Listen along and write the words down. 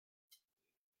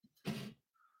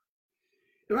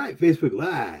All right, Facebook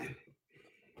Live.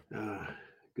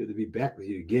 Good to be back with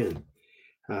you again.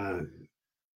 Uh,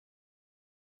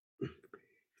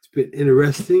 it's been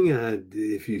interesting.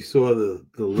 If you saw the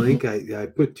link, I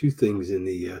put two things in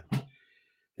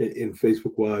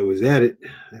Facebook while I was at it.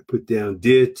 I put down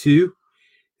Dare to.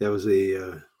 That was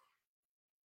a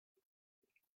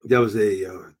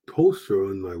poster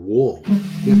on my wall.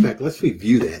 In fact, let's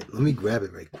review that. Let me grab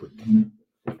it right quick.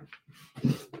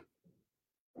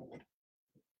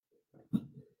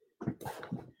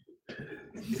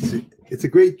 It's a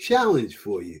great challenge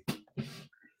for you.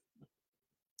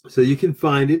 So you can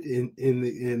find it in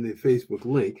the Facebook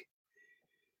link.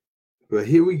 But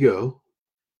here we go.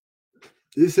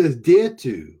 This says dare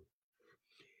to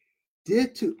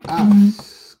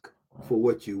ask for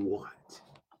what you want.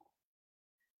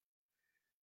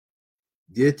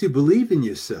 Dare to believe in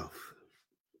yourself.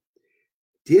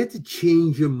 Dare to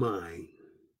change your mind.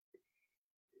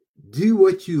 Do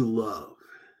what you love.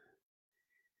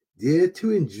 Dare to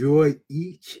enjoy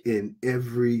each and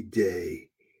every day.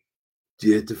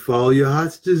 Dare to follow your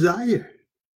heart's desire.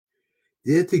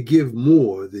 Dare to give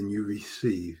more than you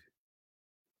receive.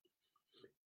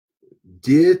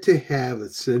 Dare to have a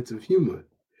sense of humor.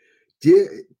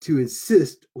 Dare to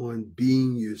insist on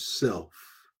being yourself.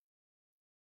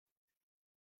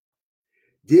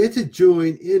 Dare to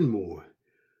join in more.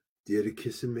 Dare to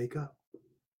kiss and make up.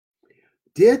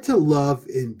 Dare to love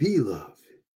and be loved.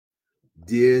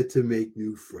 Dare to make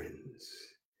new friends.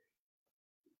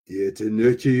 Dare to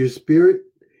nurture your spirit.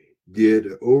 Dare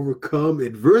to overcome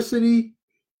adversity.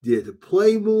 Dare to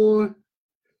play more.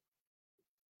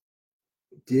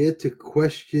 Dare to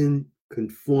question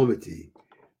conformity.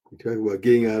 We talk about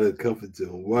getting out of the comfort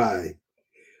zone. Why?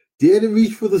 Dare to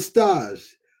reach for the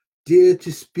stars. Dare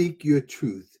to speak your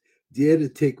truth. Dare to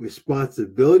take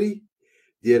responsibility.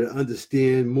 Dare to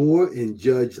understand more and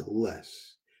judge less.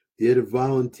 Dare to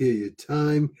volunteer your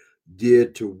time. Dare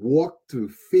to walk through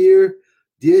fear.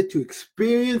 Dare to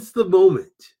experience the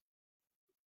moment.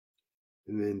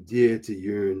 And then dare to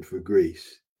yearn for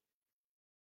grace.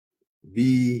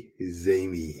 Be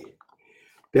Zamy.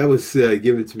 That was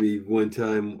given to me one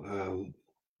time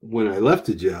when I left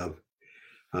the job.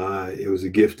 It was a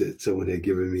gift that someone had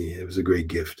given me. It was a great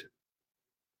gift.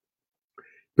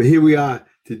 But here we are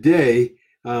today.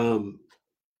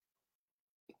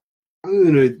 I'm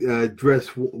going to address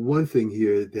one thing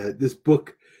here, that this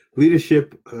book,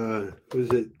 Leadership, what is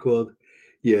it called?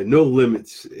 Yeah, No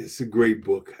Limits. It's a great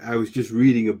book. I was just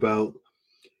reading about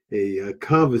a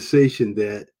conversation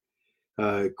that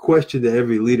question that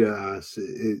every leader asks.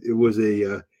 It was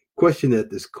a question that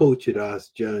this coach had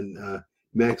asked John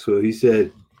Maxwell. He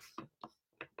said,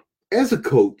 as a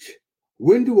coach,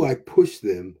 when do I push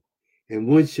them and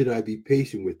when should I be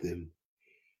patient with them?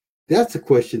 That's a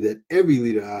question that every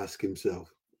leader asks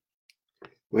himself.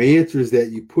 My answer is that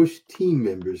you push team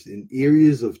members in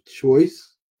areas of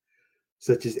choice,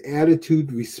 such as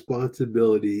attitude,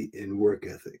 responsibility, and work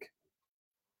ethic.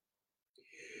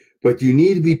 But you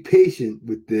need to be patient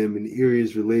with them in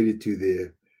areas related to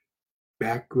their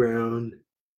background,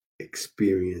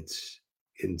 experience,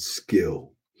 and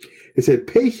skill. It said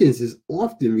patience is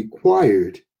often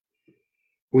required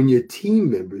when your team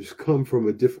members come from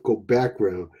a difficult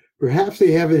background. Perhaps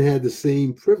they haven't had the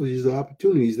same privileges or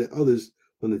opportunities that others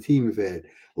on the team have had.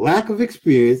 Lack of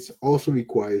experience also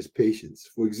requires patience.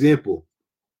 For example,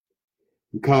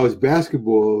 in college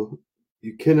basketball,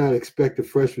 you cannot expect a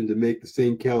freshman to make the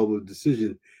same caliber of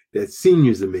decision that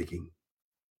seniors are making.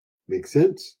 Make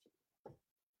sense?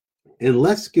 And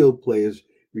less skilled players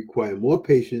require more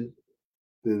patience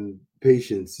than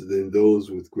those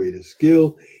with greater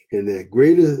skill, and that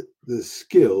greater the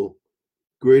skill,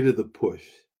 greater the push.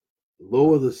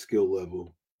 Lower the skill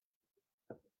level,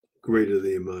 greater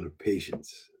the amount of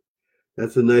patience.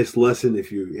 That's a nice lesson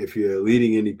if you're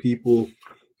leading any people.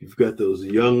 You've got those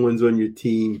young ones on your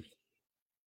team.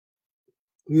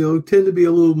 Tend to be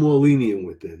a little more lenient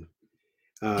with them,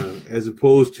 as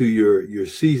opposed to your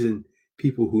seasoned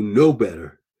people who know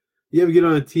better. You ever get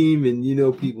on a team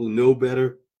and people know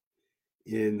better,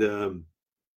 and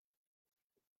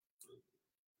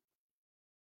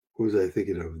what was I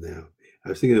thinking of now? I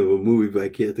was thinking of a movie, but I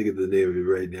can't think of the name of it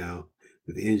right now,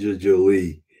 with Angela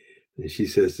Jolie, and she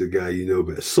says to the guy,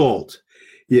 better. Salt.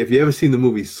 Yeah, if you ever seen the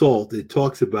movie Salt, it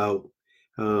talks about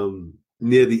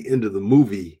near the end of the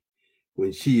movie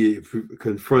when she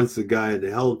confronts the guy in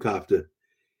the helicopter,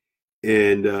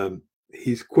 and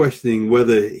he's questioning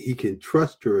whether he can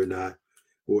trust her or not,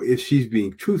 or if she's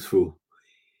being truthful.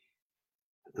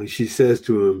 And she says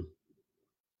to him,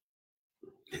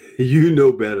 "You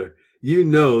know better. You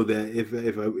know that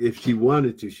if she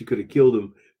wanted to, she could have killed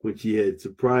him when she had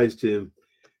surprised him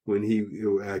when he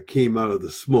came out of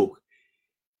the smoke.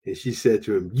 And she said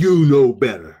to him, "You know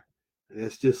better." And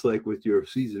that's just like with your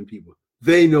seasoned people.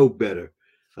 They know better.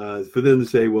 For them to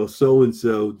say, "Well,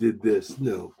 so-and-so did this."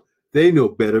 No, they know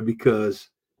better because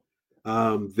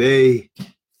they've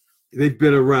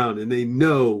been around and they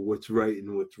know what's right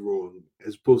and what's wrong,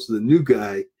 as opposed to the new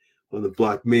guy on the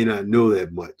block may not know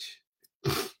that much.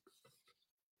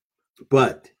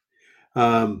 But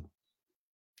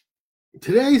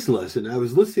today's lesson, I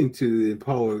was listening to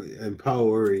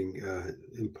empowering.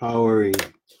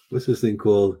 What's this thing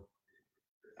called?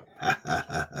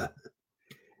 I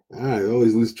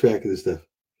always lose track of this stuff.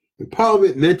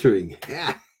 Empowerment mentoring.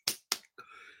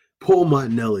 Paul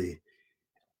Martinelli,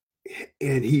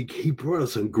 and he brought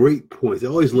us some great points. I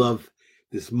always love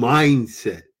this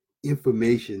mindset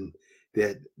information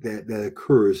that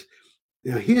occurs.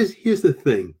 Now, here's the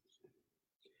thing.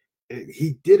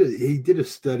 He did a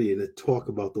study and a talk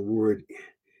about the words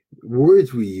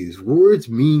we use. Words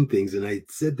mean things, and I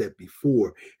said that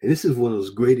before. And this is one of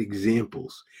those great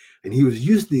examples. And he was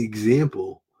using the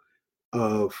example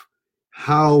of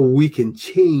how we can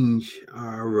change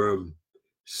our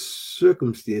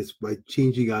circumstance by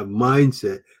changing our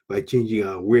mindset, by changing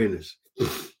our awareness.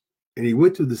 And he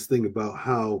went through this thing about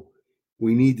how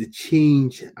we need to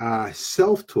change our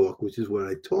self-talk, which is what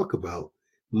I talk about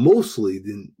mostly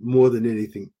more than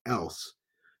anything else.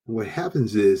 And what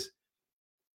happens is,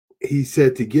 he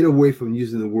said to get away from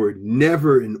using the word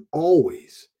never and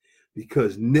always,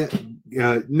 because no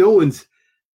one's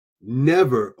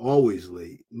never always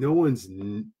late. No one's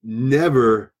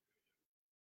never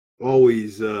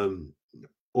always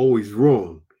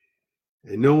wrong,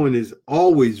 and no one is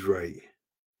always right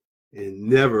and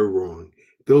never wrong.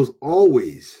 Those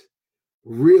always,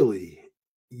 really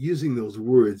using those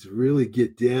words, really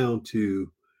get down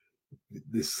to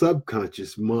the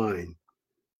subconscious mind.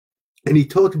 And he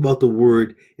talked about the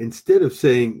word, instead of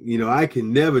saying, I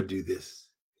can never do this,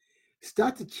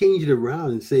 start to change it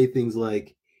around and say things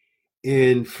like,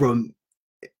 and from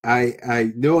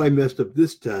I know I messed up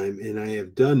this time and I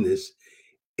have done this,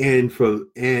 and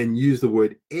use the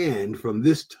word "and" from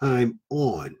this time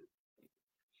on.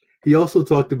 He also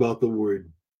talked about the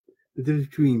difference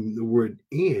between the word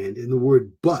 "and" the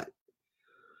word "but."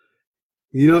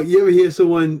 You ever hear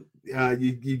someone,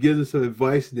 you give them some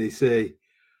advice and they say,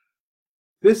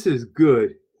 "This is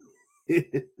good."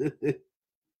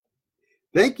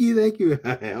 Thank you,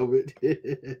 Albert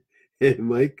and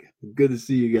Mike. Good to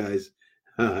see you guys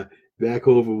back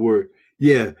over work.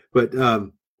 Yeah, but I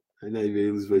now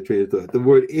you lose my train of thought. The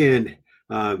word "and"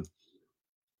 and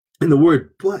the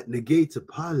word "but" negates a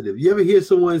positive. You ever hear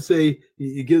someone say,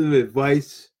 you give them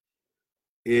advice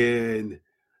and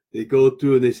they go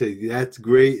through and they say, "That's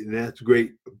great and that's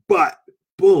great, but,"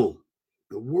 boom,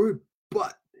 the word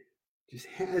 "but" just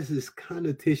has this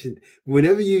connotation.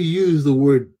 Whenever you use the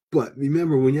word "but,"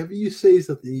 remember, whenever you say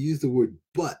something, you use the word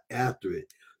 "but" after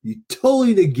it, you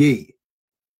totally negate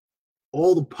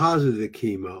all the positive that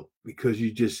came out, because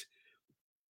you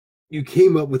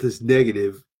came up with this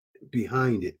negative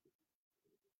behind it.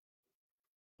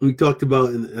 We talked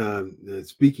about in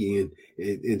speaking,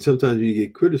 and sometimes when you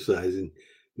get criticized,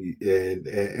 and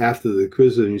after the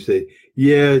criticism, you say,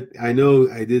 "Yeah, I know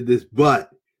I did this,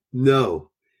 but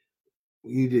no."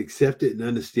 You need to accept it and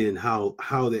understand how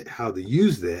to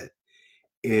use that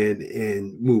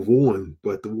and move on.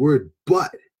 But the word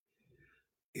 "but"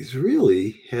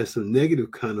 has some negative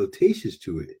connotations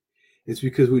to it. It's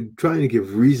because we're trying to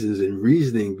give reasons and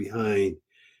reasoning behind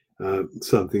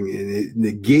something, and it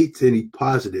negates any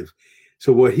positive.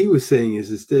 So what he was saying is,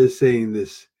 instead of saying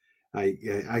this,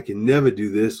 I can never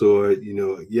do this, or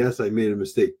yes, I made a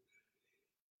mistake,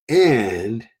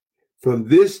 and from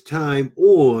this time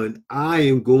on, I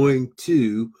am going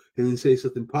to, and then say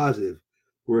something positive,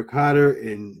 work harder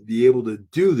and be able to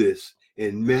do this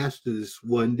and master this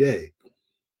one day.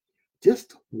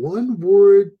 Just one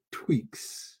word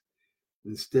tweaks.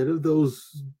 Instead of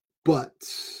those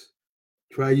buts,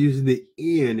 try using the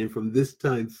and from this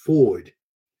time forward.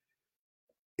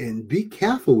 And be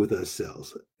careful with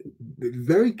ourselves. Be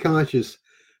very conscious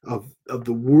of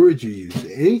the words you use.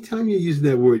 Anytime you're using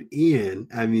that word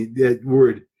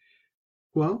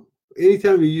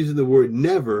anytime you're using the word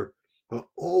never or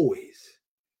always.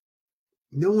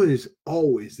 No one is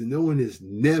always and no one is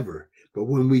never. But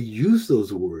when we use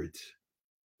those words,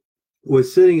 we're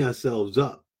setting ourselves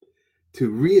up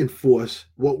to reinforce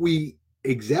what we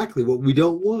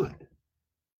don't want.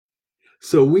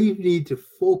 So we need to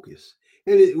focus.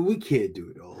 And we can't do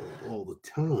it all the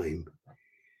time.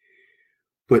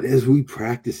 But as we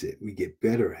practice it, we get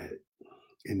better at it.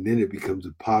 And then it becomes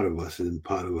a part of us and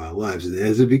part of our lives. And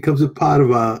as it becomes a part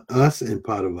of us and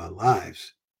part of our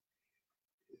lives,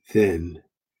 then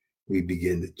we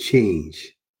begin to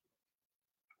change.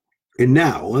 And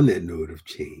now, on that note of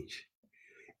change,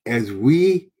 as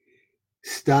we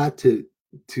start to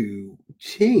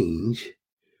change,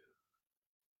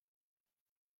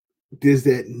 there's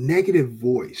that negative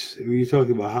voice. When you're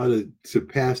talking about how to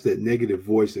surpass that negative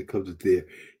voice that comes up there.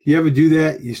 You ever do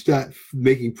that? You start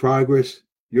making progress.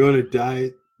 You're on a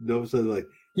diet. And all of a sudden, like,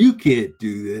 you can't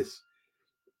do this.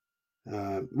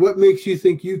 What makes you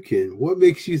think you can? What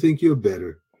makes you think you're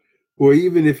better? Or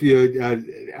even if you're,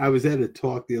 I was at a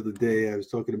talk the other day. I was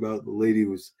talking about the lady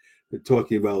was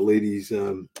talking about ladies.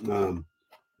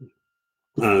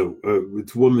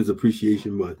 It's Women's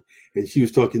Appreciation Month, and she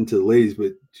was talking to the ladies,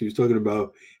 but she was talking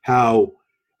about how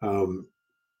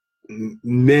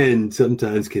men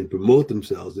sometimes can promote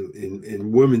themselves,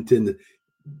 and women tend to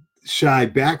shy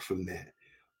back from that.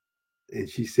 And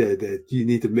she said that you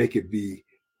need to make it be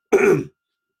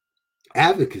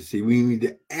advocacy. We need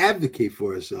to advocate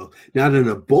for ourselves, not in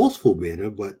a boastful manner,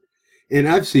 but, and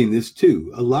I've seen this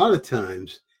too, a lot of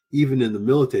times, even in the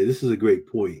military, this is a great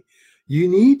point. You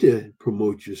need to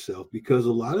promote yourself because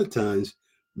a lot of times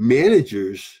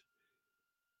managers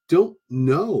don't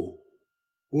know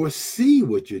or see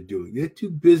what you're doing. They're too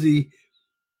busy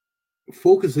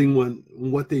focusing on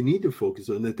what they need to focus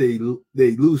on that they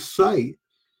lose sight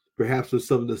perhaps of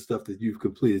some of the stuff that you've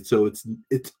completed. So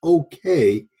it's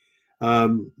okay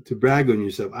to brag on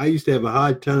yourself. I used to have a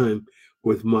hard time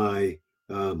with my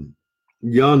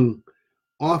young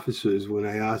officers when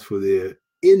I asked for their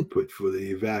input for the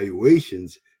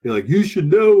evaluations. They're like, "You should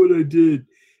know what I did."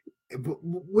 But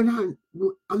I'm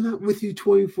not with you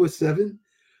 24/7.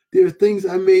 There are things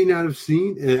I may not have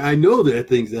seen, and I know there are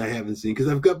things that I haven't seen because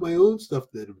I've got my own stuff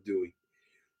that I'm doing.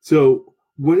 So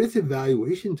when it's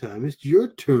evaluation time, it's your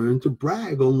turn to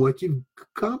brag on what you've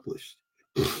accomplished.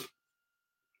 A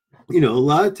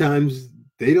lot of times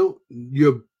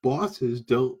your bosses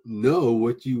don't know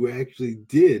what you actually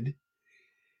did.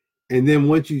 And then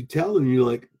once you tell them, you're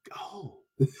like, oh,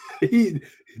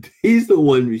 he's the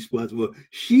one responsible.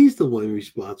 She's the one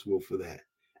responsible for that.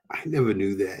 I never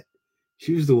knew that.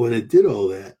 She was the one that did all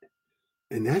that.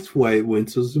 And that's why it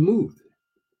went so smooth.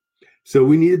 So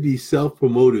we need to be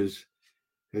self-promoters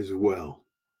as well.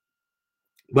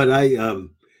 But I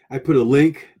put a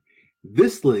link.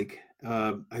 This link,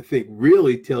 I think,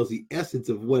 really tells the essence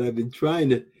of what I've been trying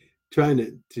to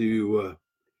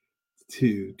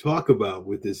talk about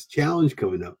with this challenge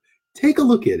coming up. Take a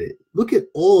look at it. Look at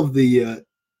all of the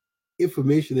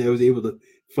information that I was able to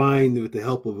find with the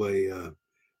help of a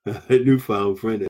newfound friend.